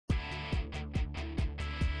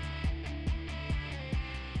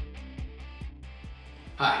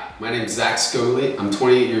Hi, my name is Zack Skoglie. I'm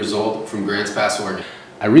 28 years old from Grants Pass, Oregon.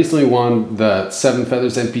 I recently won the Seven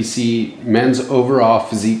Feathers NPC Men's Overall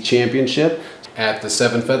Physique Championship at the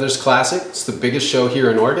Seven Feathers Classic. It's the biggest show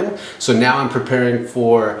here in Oregon. So now I'm preparing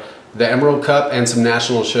for the Emerald Cup and some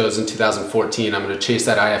national shows in 2014. I'm going to chase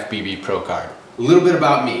that IFBB Pro card. A little bit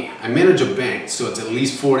about me. I manage a bank, so it's at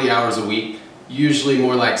least 40 hours a week, usually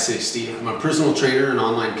more like 60. I'm a personal trainer and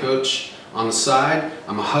online coach. On the side,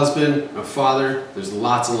 I'm a husband, a father. There's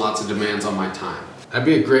lots and lots of demands on my time. I'd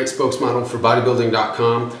be a great spokesmodel for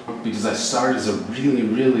Bodyspace2014 because I started as a really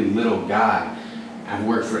little guy. I've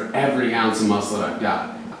worked for every ounce of muscle that I've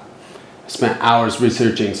got. I spent hours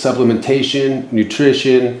researching supplementation,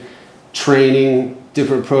 nutrition, training,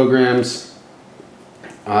 different programs.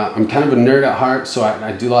 I'm kind of a nerd at heart, so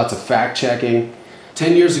I do lots of fact checking.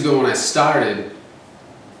 10 years ago when I started,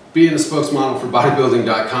 being a spokesmodel for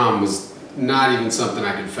Bodybuilding.com was not even something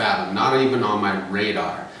I could fathom, not even on my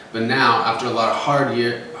radar. But now, after a lot of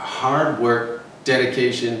hard work,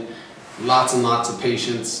 dedication, lots and lots of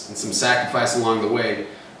patience, and some sacrifice along the way,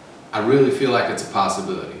 I really feel like it's a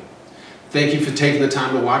possibility. Thank you for taking the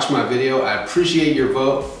time to watch my video. I appreciate your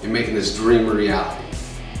vote in making this dream a reality.